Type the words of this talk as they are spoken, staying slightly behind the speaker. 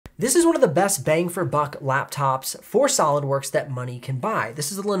This is one of the best bang for buck laptops for SolidWorks that money can buy. This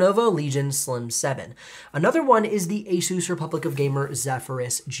is the Lenovo Legion Slim 7. Another one is the Asus Republic of Gamer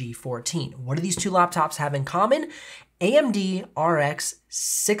Zephyrus G14. What do these two laptops have in common? AMD RX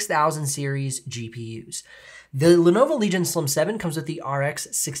 6000 series GPUs. The Lenovo Legion Slim 7 comes with the RX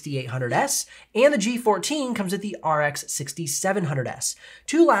 6800S, and the G14 comes with the RX 6700S.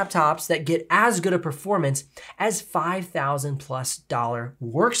 Two laptops that get as good a performance as $5,000+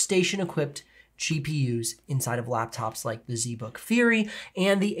 workstation-equipped GPUs inside of laptops like the ZBook Fury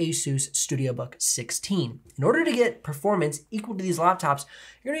and the Asus StudioBook 16. In order to get performance equal to these laptops,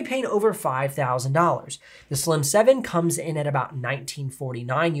 you're going to be paying over $5,000. The Slim 7 comes in at about $1949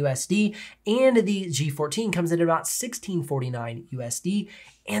 USD, and the G14 comes in at about $1649 USD,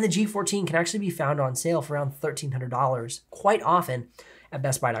 and the G14 can actually be found on sale for around $1,300 quite often at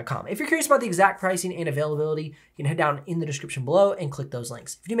bestbuy.com. If you're curious about the exact pricing and availability, you can head down in the description below and click those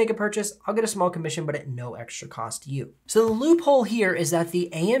links. If you make a purchase, I'll get a small commission, but at no extra cost to you. So the loophole here is that the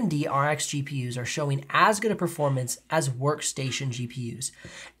AMD RX GPUs are showing as good a performance as workstation GPUs.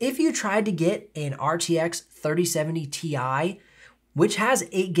 If you tried to get an RTX 3070 Ti, which has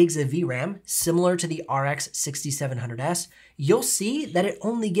 8 gigs of VRAM, similar to the RX 6700S, you'll see that it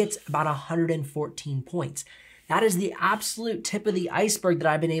only gets about 114 points. That is the absolute tip of the iceberg that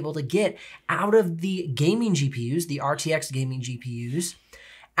I've been able to get out of the gaming GPUs, the RTX gaming GPUs,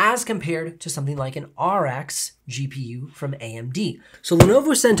 as compared to something like an RX GPU from AMD. So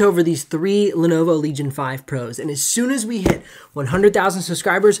Lenovo sent over these 3 Lenovo Legion 5 Pros, and as soon as we hit 100,000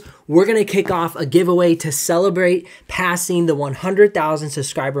 subscribers, we're gonna kick off a giveaway to celebrate passing the 100,000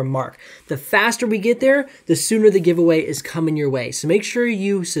 subscriber mark. The faster we get there, the sooner the giveaway is coming your way. So make sure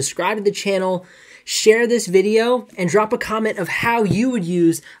you subscribe to the channel, share this video, and drop a comment of how you would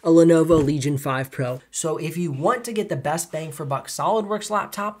use a Lenovo Legion 5 Pro. So if you want to get the best bang for buck SolidWorks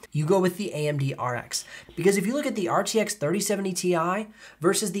laptop, you go with the AMD RX. Because if you look at the RTX 3070 Ti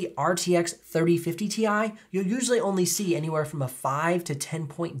versus the RTX 3050 Ti, you'll usually only see anywhere from a 5 to 10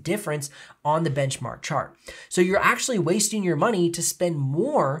 point difference on the benchmark chart. So you're actually wasting your money to spend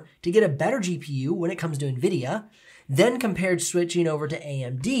more to get a better GPU when it comes to NVIDIA, then compared switching over to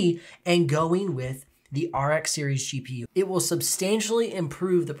AMD and going with the RX series GPU. It will substantially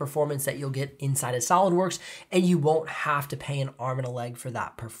improve the performance that you'll get inside of SolidWorks, and you won't have to pay an arm and a leg for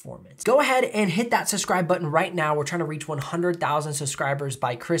that performance. Go ahead and hit that subscribe button right now. We're trying to reach 100,000 subscribers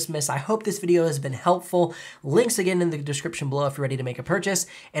by Christmas. I hope this video has been helpful. Links again in the description below if you're ready to make a purchase,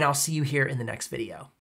 and I'll see you here in the next video.